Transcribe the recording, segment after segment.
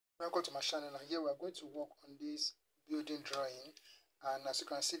Welcome to my channel, and here we are going to work on this building drawing. And as you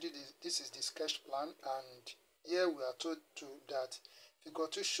can see, this is the sketch plan, and here we are told that figure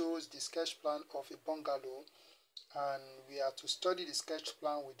 2 shows the sketch plan of a bungalow, and we are to study the sketch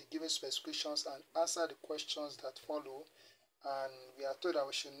plan with the given specifications and answer the questions that follow. And we are told that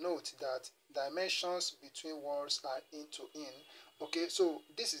we should note that dimensions between walls are in to in. Okay, so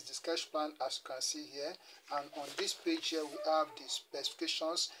this is the sketch plan as you can see here, and on this page here we have the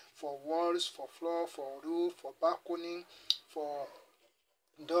specifications for walls, for floor, for roof, for balcony, for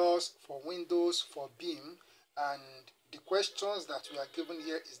doors, for windows, for beam. And the questions that we are given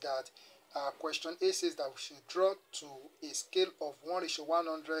here is that question A says that we should draw to a scale of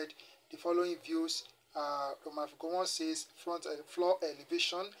 1:100 the following views. Roman figure 1 says floor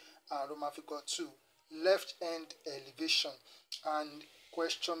elevation, and Roman figure 2 left end elevation. And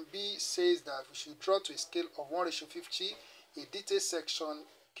question B says that we should draw to a scale of 1:50 a detailed section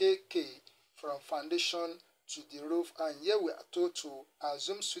KK from foundation to the roof, and here we are told to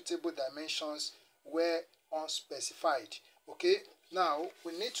assume suitable dimensions where unspecified. Okay, now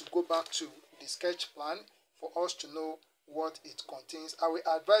we need to go back to the sketch plan for us to know what it contains. I will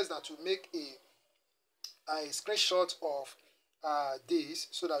advise that we make a screenshot of this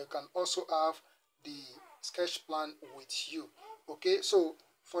so that you can also have the sketch plan with you. Okay, so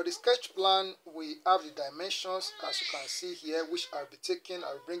for the sketch plan we have the dimensions as you can see here, which I'll be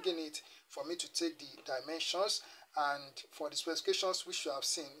bringing it for me to take the dimensions, and for the specifications which you have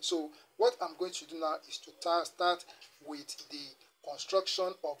seen. So what I'm going to do now is to start with the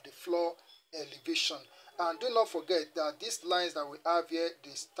construction of the floor elevation. And do not forget that these lines that we have here,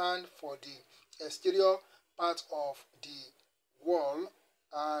 they stand for the exterior part of the wall.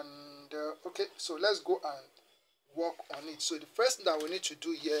 And okay, so let's go and work on it. So the first thing that we need to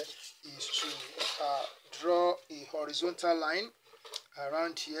do here is to draw a horizontal line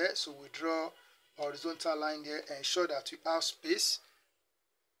around here. So we draw a horizontal line here, ensure that we have space.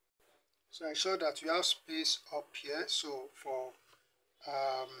 So ensure that we have space up here. So for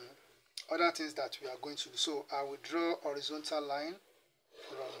other things that we are going to do, so I will draw a horizontal line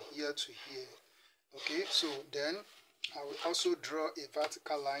from here to here. Okay, so then I will also draw a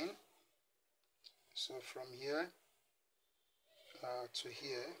vertical line, so from here to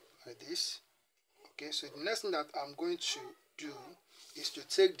here, like this. Okay, so the next thing that I'm going to do is to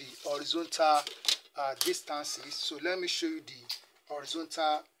take the horizontal distances. So let me show you the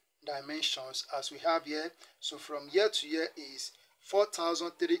horizontal dimensions as we have here. So from here to here is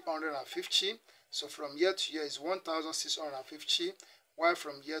 4,350. So from here to here is 1,650. While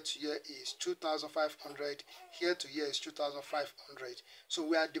from here to here is 2,500, here to here is 2,500. So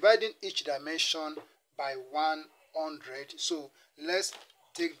we are dividing each dimension by 100. So let's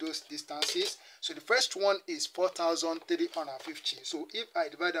take those distances. So the first one is 4,350. So if I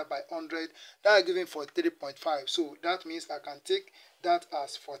divide that by 100, that will give me 43.5. So that means I can take that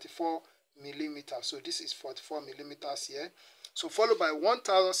as 44 millimeters. So this is 44 millimeters here. So followed by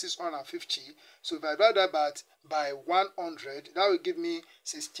 1,650. So if I divide that by 100, that will give me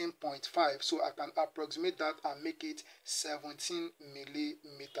 16.5. So I can approximate that and make it 17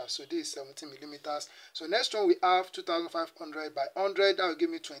 millimeters. So this is 17 millimeters. So next one we have 2,500 by 100. That will give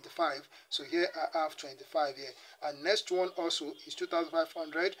me 25. So here I have 25 here. And next one also is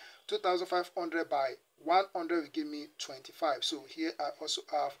 2,500. 2,500 by 100 will give me 25. So here I also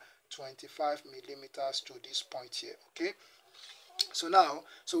have 25 millimeters to this point here. Okay. So now,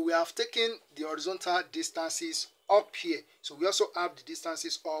 so we have taken the horizontal distances up here. So we also have the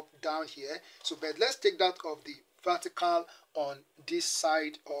distances up down here. So but let's take that of the vertical on this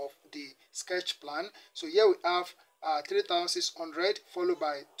side of the sketch plan. So here we have 3,600 followed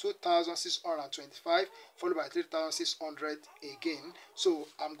by 2,625 followed by 3,600 again. So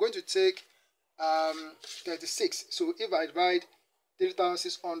I'm going to take 36. So if I divide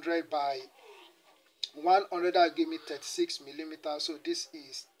 3,600 by 100, that give me 36 millimeters. So this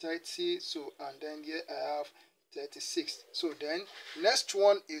is 30. So and then here I have 36. So then next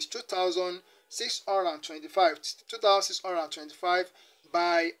one is 2,625. 2,625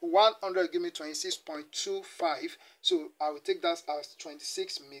 by 100 give me 26.25. So I will take that as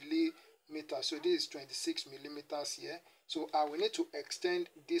 26 millimeters. So this is 26 millimeters here. So I will need to extend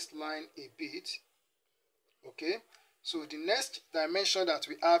this line a bit. Okay. So the next dimension that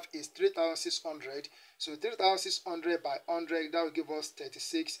we have is 3,600. So 3,600 by 100, that will give us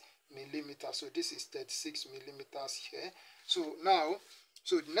 36 millimeters. So this is 36 millimeters here. So now,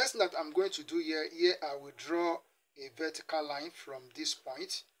 so the next thing that I'm going to do here I will draw a vertical line from this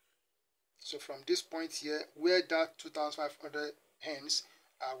point. So from this point here, where that 2,500 ends,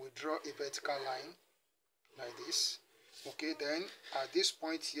 I will draw a vertical line like this. Okay, then at this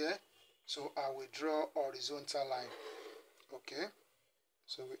point here, so I will draw horizontal line. Okay,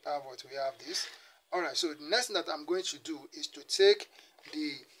 so we have what we have this. Alright, so the next thing that I'm going to do is to take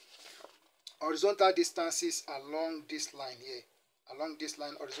the horizontal distances along this line here. Along this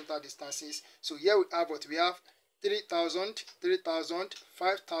line, horizontal distances. So here we have what we have 3,000, 3,000,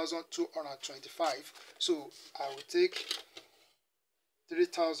 5,225. So I will take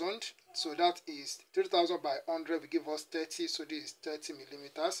 3,000. So that is 3,000 by 100 will give us 30. So this is 30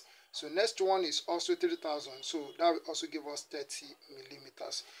 millimeters. So next one is also 3,000. So that will also give us 30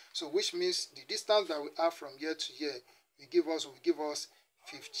 millimeters. So which means the distance that we have from here to here will give us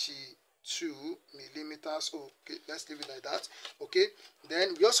 52 millimeters. Okay, let's leave it like that. Okay,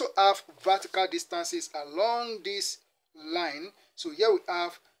 then we also have vertical distances along this line. So here we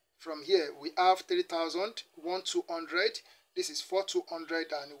have, from here we have 3,000, 1,200. This is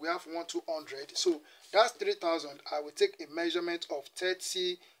 4,200, and we have 1,200. So that's 3,000. I will take a measurement of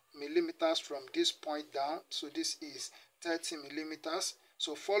 30 millimeters from this point down. So this is 30 millimeters.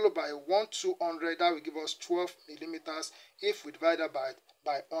 So followed by 1,200, that will give us 12 millimeters. If we divide that by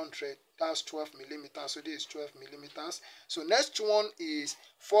 100, that's 12 millimeters. So this is 12 millimeters. So next one is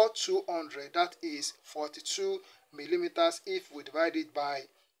 4,200. That is 42 millimeters. If we divide it by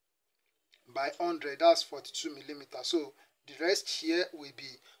 100, that's 42 millimeters. So the rest here will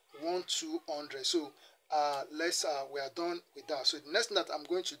be 1,200. So we are done with that. So the next thing that I'm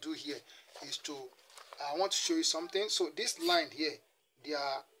going to do here is I want to show you something. So this line here, they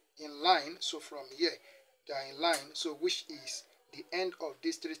are in line. So from here, they are in line. So which is the end of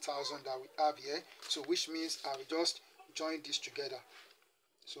this 3,000 that we have here. So which means I will just join this together.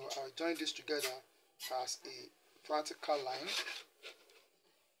 So I will join this together as a vertical line.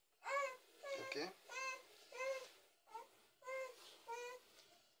 Okay.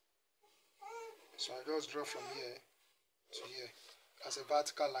 So I just draw from here to here as a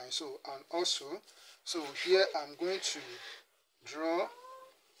vertical line. So, and also, so here I'm going to draw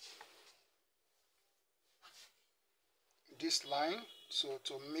this line, so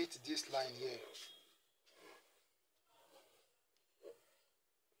to meet this line here.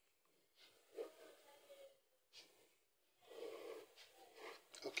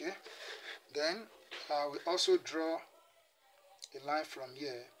 Okay, then I will also draw a line from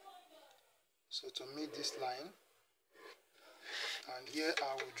here, so to meet this line, and here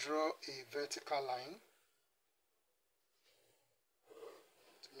I will draw a vertical line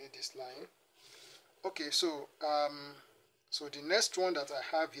to meet this line. Okay, so so the next one that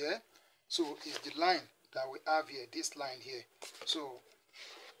I have here, so is the line that we have here, this line here. So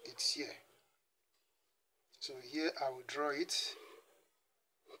it's here. So here I will draw it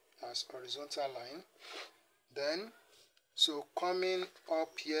as horizontal line. Then, so coming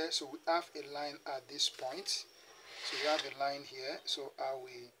up here, so we have a line at this point. So we have a line here. So I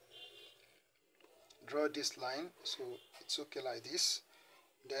will draw this line. So it's okay like this.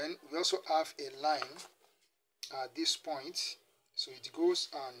 Then we also have a line at this point. So it goes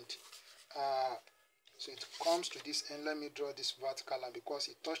and so it comes to this end. Let me draw this vertical line because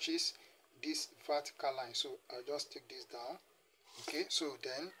it touches this vertical line. So I'll just take this down. Okay, so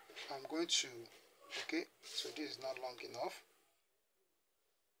then I'm going to, okay, so this is not long enough.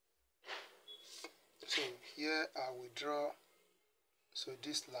 So here I will draw, so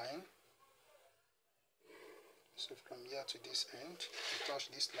this line. So from here to this end, we touch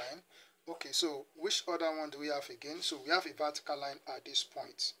this line. Okay, so which other one do we have again? So we have a vertical line at this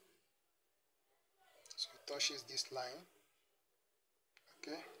point. So it touches this line.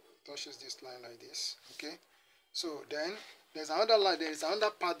 Okay, touches this line like this. Okay, so then there's another line, there is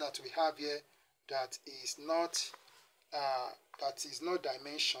another part that we have here that is not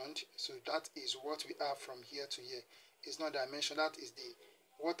dimensioned. So that is what we have from here to here. It's not dimensioned. That is the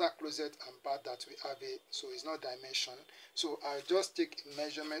water closet and bath that we have here. So it's not dimensioned. So I'll just take a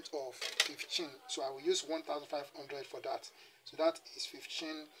measurement of 15. So I will use 1,500 for that. So that is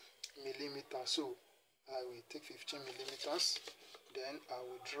 15 millimeters. So I will take 15 millimeters. Then I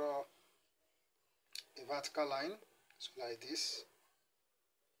will draw a vertical line, so like this.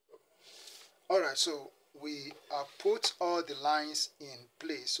 Alright, so we have put all the lines in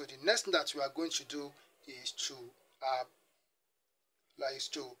place. So the next thing that we are going to do is to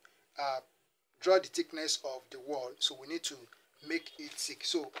draw the thickness of the wall. So we need to make it thick.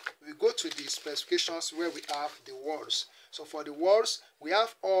 So we go to the specifications where we have the walls. So for the walls, we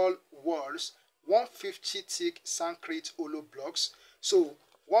have all walls 150 thick Sancrete hollow blocks. So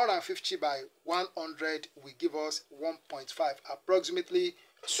 150 by 100 will give us 1.5, approximately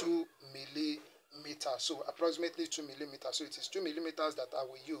 2 millimeters. So approximately 2 millimeters. So it is 2 millimeters that I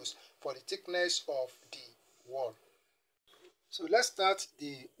will use for the thickness of the wall. So let's start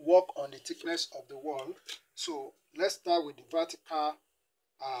the work on the thickness of the wall. So let's start with the vertical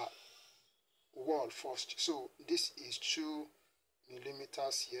wall first. So this is 2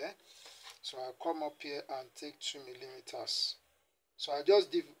 millimeters here. So I'll come up here and take 2 millimeters. So I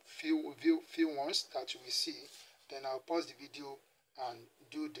just did few ones that you will see. Then I'll pause the video and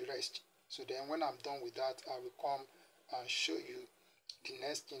do the rest. So then when I'm done with that, I will come and show you the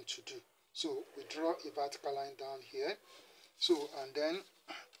next thing to do. So we draw a vertical line down here. So and then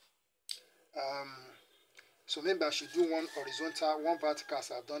so maybe I should do one horizontal, one vertical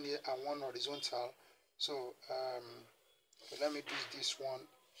as I've done here, and one horizontal. So let me do this one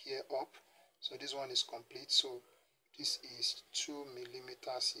here up. So this one is complete. So this is 2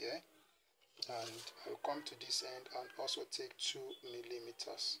 millimeters here, and I'll come to this end and also take 2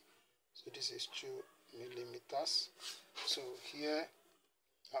 millimeters. So this is 2 millimeters. So here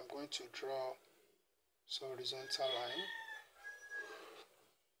I'm going to draw some horizontal line.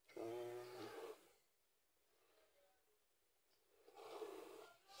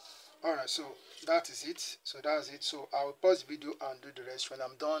 Alright, so that is it. So that's it. So I will pause the video and do the rest. When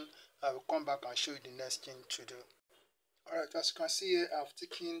I'm done, I will come back and show you the next thing to do. Alright, as you can see here, I've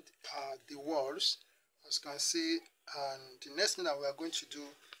taken the walls, as you can see, and the next thing that we are going to do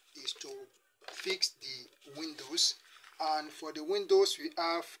is to fix the windows. And for the windows, we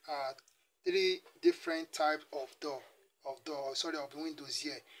have 3 different types of windows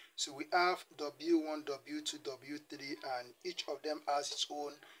here. So we have W1, W2, W3, and each of them has its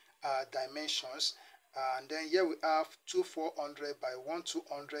own dimensions. And then here we have 2400 by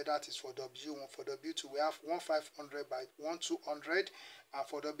 1200, that is for W1. For W2 we have 1500 by 1200, and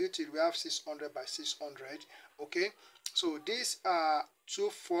for W3 we have 600 by 600. Okay, so these are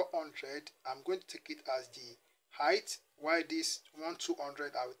 2400. I'm going to take it as the height, while this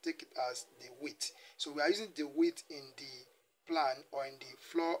 1200 I will take it as the width. So we are using the width in the plan or in the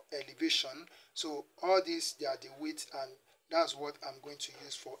floor elevation. So all these, they are the width, and that's what I'm going to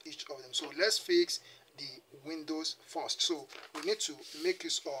use for each of them. So let's fix the windows first. So we need to make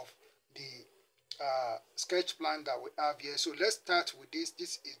use of the sketch plan that we have here. So let's start with this.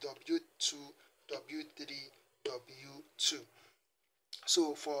 This is W2, W3, W2.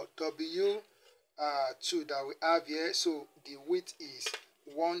 So for W2 that we have here, so the width is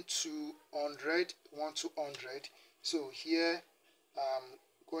 1200, 1200. So here I'm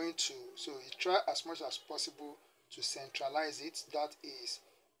going to, so you try as much as possible to centralize it. That is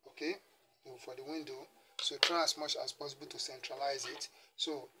okay for the window. So try as much as possible to centralize it.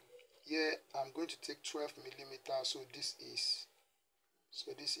 So here I'm going to take 12 millimeters. So this is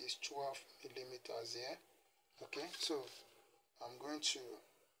 12 millimeters here. Okay, so I'm going to,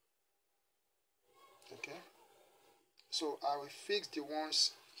 okay, so I will fix the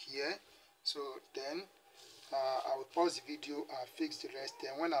ones here. So then I will pause the video and fix the rest.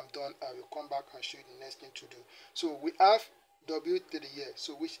 Then when I'm done, I will come back and show you the next thing to do. So we have W3 here,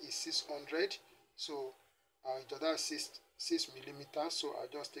 so which is 600. So that's 6 millimeters. So I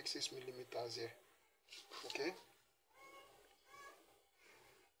just take 6 millimeters here. Okay.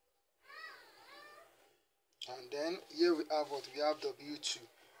 And then here we have what we have W2.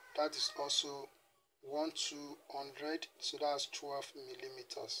 That is also 1200. So that's 12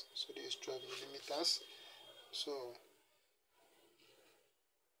 millimeters. So this is 12 millimeters. So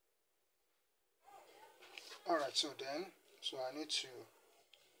alright, so I need to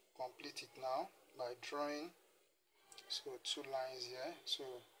complete it now by drawing so 2 lines here. So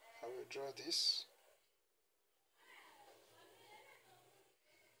I will draw this.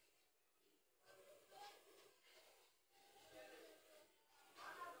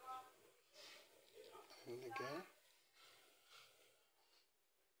 And again.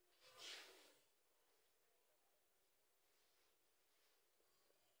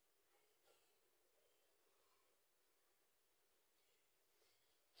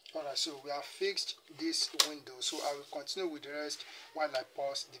 Alright, so we have fixed this window. So I will continue with the rest while I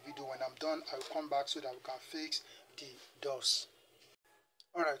pause the video. When I'm done, I will come back so that we can fix the doors.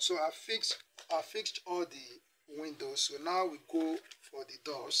 Alright, so I fixed all the windows. So now we go for the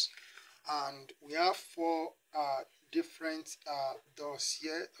doors, and we have 4 different doors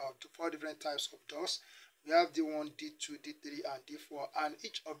here, 4 different types of doors. We have D1, D2, D3, and D4, and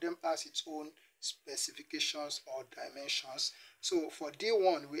each of them has its own specifications or dimensions. So for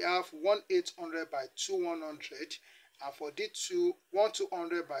D1 we have 1800 by 2100, and for D2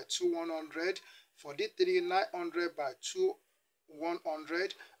 1200 by 2100, for D3 900 by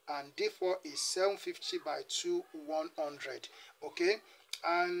 2100, and D4 is 750 by 2100. Okay,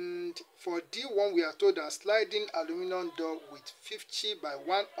 and for D1 we are told that sliding aluminum door with 50 by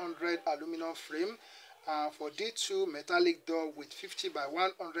 100 aluminum frame, For D2, metallic door with 50 by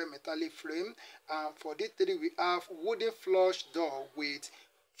 100 metallic frame. And for D3, we have wooden flush door with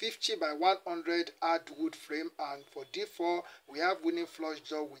 50 by 100 hardwood frame. And for D4, we have wooden flush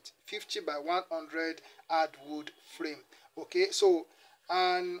door with 50 by 100 hardwood frame. Okay, so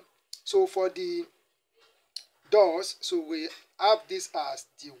for the doors, so we have this as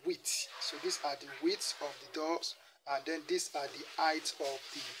the width. So these are the widths of the doors, and then these are the heights of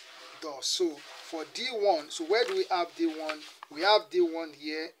the doors. So for D1, so where do we have D1? We have D1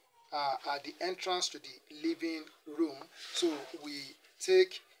 here at the entrance to the living room. So we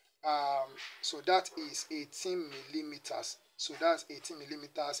take so that is 18 millimeters. So that's 18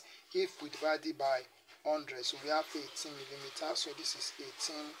 millimeters if we divide it by 100. So we have 18 millimeters. So this is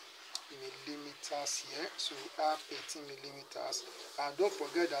 18 millimeters here. So we have 18 millimeters. And don't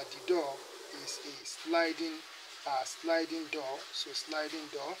forget that the door is a sliding door. So sliding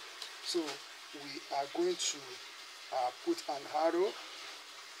door. So we are going to put an arrow.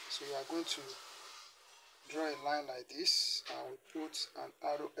 So we are going to draw a line like this, and we put an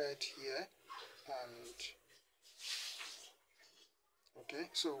arrowhead here, and okay,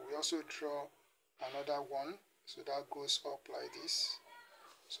 so we also draw another one, so that goes up like this.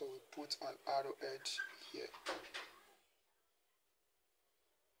 So we put an arrowhead here,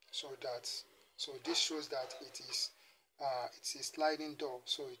 so this shows that it's a sliding door,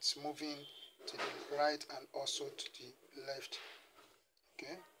 so it's moving to the right and also to the left.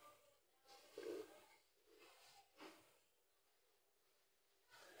 Okay.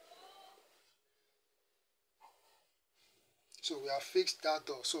 So we have fixed that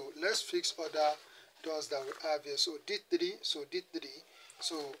door. So let's fix other doors that we have here. So D3, so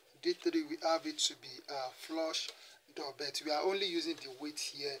D3 we have it to be a flush door, but we are only using the width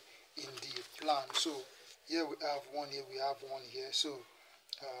here in the plan. So here we have one, here we have one here. So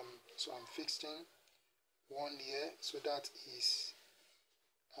so I'm fixing one here. So that is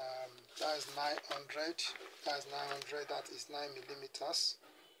that's 900. That's 900. That is 9 millimeters.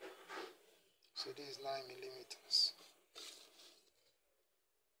 So this is 9 millimeters.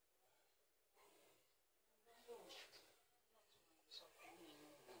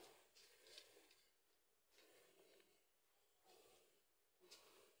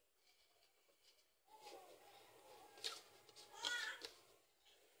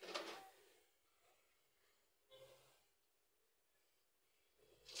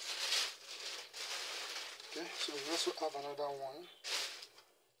 Okay, so we also have another one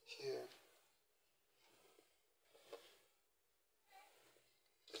here.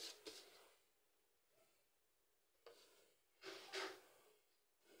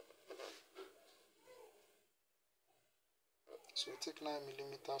 So we take 9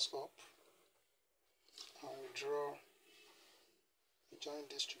 millimeters up and we join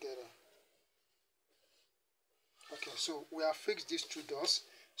this together. Okay, so we have fixed these two doors.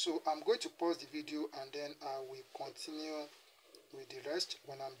 So I'm going to pause the video and then I will continue with the rest.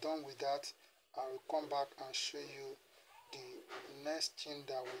 When I'm done with that, I will come back and show you the next thing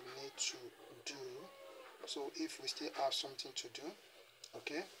that we need to do. So if we still have something to do,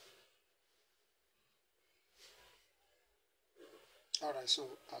 okay. Alright, so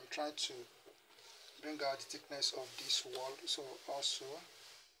I'm trying to bring out the thickness of this wall. So also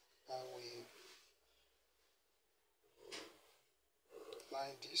I will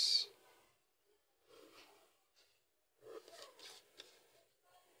line this.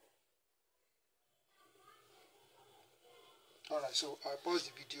 Alright, so I pause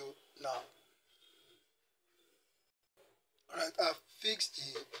the video now. Alright, I've fixed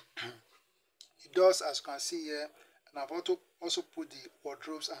the doors as you can see here, and I've also put the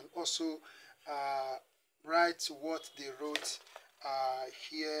wardrobes and also write what they wrote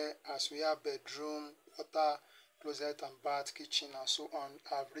here, as we have bedroom, water, closet and bath, kitchen and so on.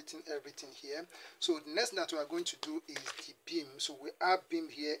 I've written everything here. So the next thing that we are going to do is the beam. So we have beam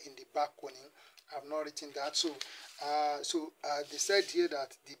here in the balcony. I've not written that. So they said here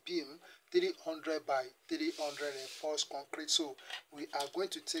that the beam 300 by 300 reinforced concrete. So we are going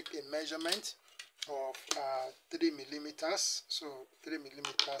to take a measurement of 3 millimeters. So 3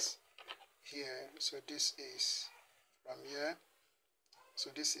 millimeters here. So this is from here.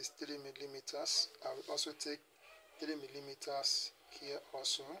 So this is 3 millimeters. I will also take 3 millimeters here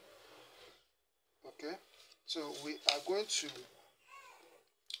also. Okay, so we are going to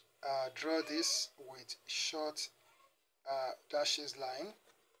draw this with short dashes line.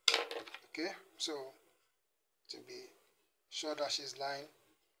 Okay, so to be short dashes line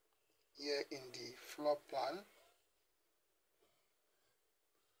here in the floor plan.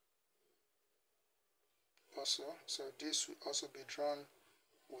 Also, so this will also be drawn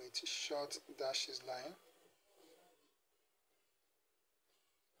with short dashes line.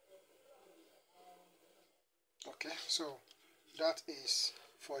 Okay, so that is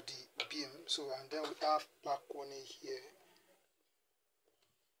for the beam. So, and then we have balcony here.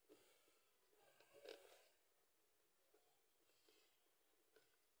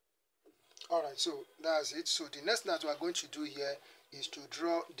 Alright, so that's it. So the next thing that we are going to do here is to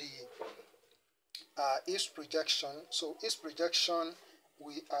draw the east projection. So east projection,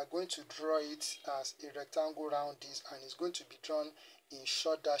 we are going to draw it as a rectangle around this, and it's going to be drawn in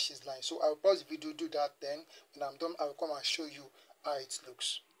short dashes line. So I'll pause the video, do that, then when I'm done I will come and show you how it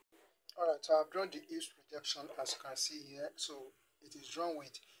looks. Alright, so I've drawn the east projection as you can see here. So it is drawn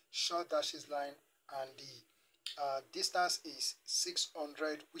with short dashes line, and the distance is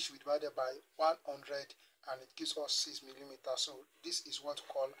 600, which we divided by 100, and it gives us 6 millimeters. So this is what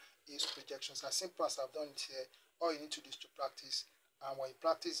we call east projections. As simple as I've done it here, all you need to do is to practice, and when you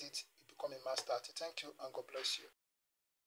practice it, you become a master at it. Thank you, and God bless you.